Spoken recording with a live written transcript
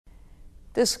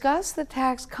Discuss the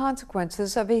tax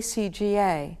consequences of a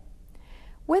CGA.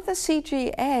 With a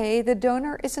CGA, the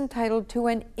donor is entitled to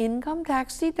an income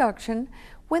tax deduction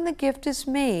when the gift is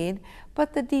made,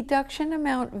 but the deduction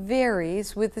amount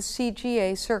varies with the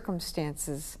CGA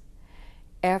circumstances.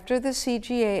 After the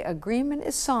CGA agreement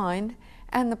is signed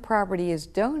and the property is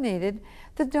donated,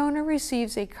 the donor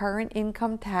receives a current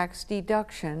income tax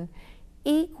deduction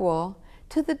equal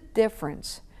to the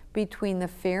difference between the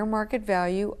fair market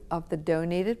value of the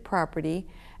donated property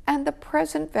and the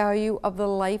present value of the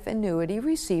life annuity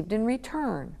received in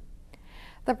return.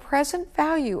 The present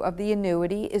value of the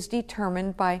annuity is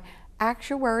determined by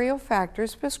actuarial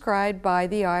factors prescribed by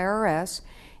the IRS,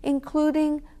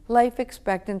 including life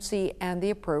expectancy and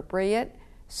the appropriate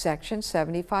Section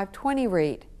 7520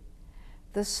 rate.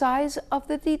 The size of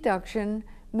the deduction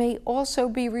may also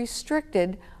be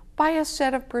restricted by a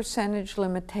set of percentage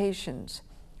limitations.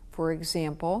 For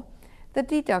example, the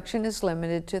deduction is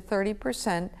limited to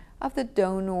 30% of the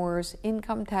donor's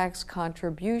income tax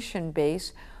contribution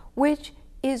base, which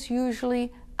is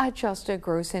usually adjusted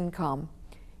gross income,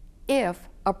 if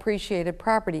appreciated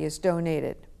property is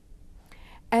donated.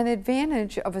 An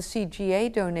advantage of a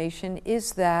CGA donation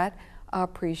is that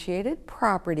appreciated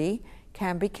property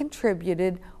can be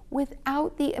contributed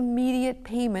without the immediate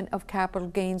payment of capital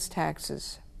gains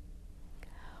taxes.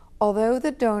 Although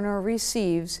the donor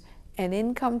receives an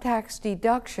income tax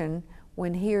deduction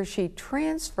when he or she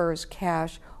transfers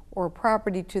cash or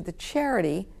property to the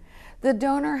charity, the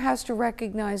donor has to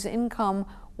recognize income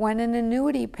when an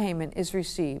annuity payment is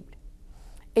received.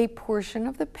 A portion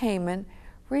of the payment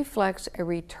reflects a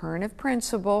return of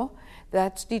principal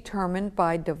that's determined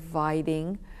by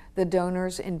dividing the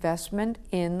donor's investment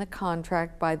in the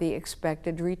contract by the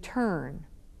expected return.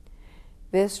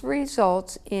 This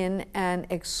results in an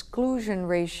exclusion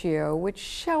ratio which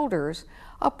shelters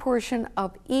a portion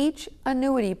of each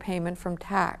annuity payment from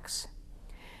tax.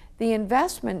 The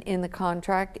investment in the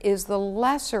contract is the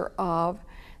lesser of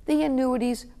the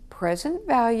annuity's present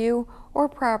value or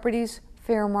property's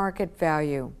fair market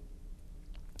value.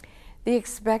 The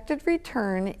expected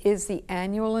return is the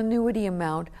annual annuity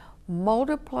amount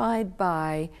multiplied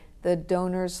by the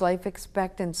donor's life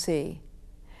expectancy.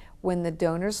 When the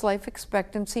donor's life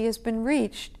expectancy has been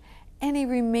reached, any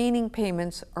remaining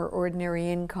payments are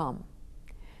ordinary income.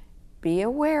 Be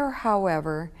aware,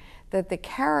 however, that the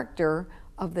character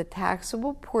of the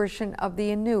taxable portion of the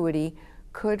annuity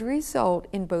could result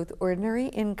in both ordinary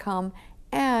income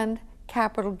and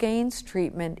capital gains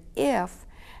treatment if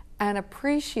an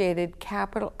appreciated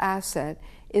capital asset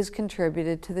is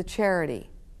contributed to the charity.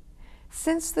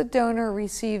 Since the donor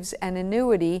receives an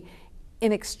annuity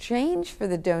in exchange for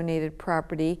the donated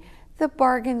property, the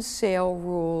bargain sale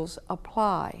rules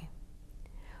apply.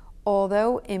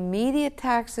 Although immediate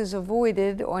tax is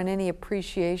avoided on any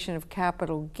appreciation of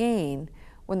capital gain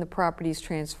when the property is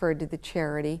transferred to the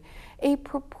charity, a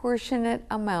proportionate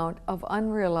amount of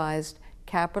unrealized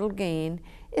capital gain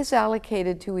is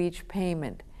allocated to each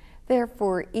payment.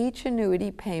 Therefore, each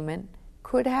annuity payment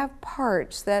could have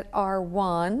parts that are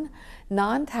 1,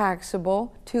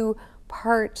 non-taxable, 2,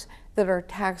 parts that are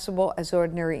taxable as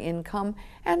ordinary income,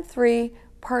 and 3,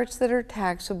 parts that are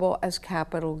taxable as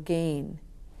capital gain.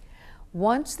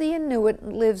 Once the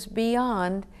annuitant lives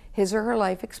beyond his or her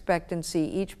life expectancy,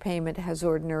 each payment has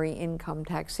ordinary income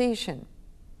taxation.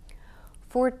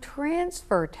 For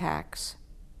transfer tax,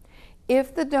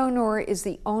 if the donor is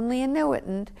the only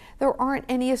annuitant, there aren't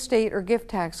any estate or gift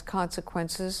tax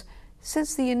consequences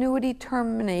since the annuity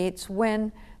terminates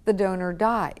when the donor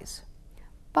dies.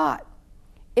 But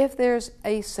if there's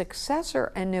a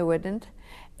successor annuitant,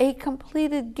 a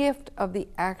completed gift of the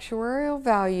actuarial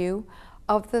value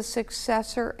of the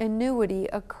successor annuity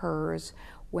occurs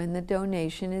when the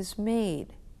donation is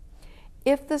made.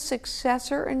 If the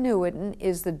successor annuitant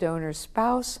is the donor's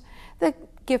spouse, the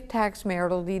gift tax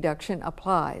marital deduction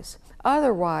applies.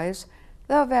 Otherwise,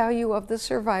 the value of the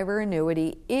survivor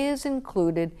annuity is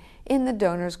included in the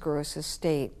donor's gross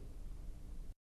estate.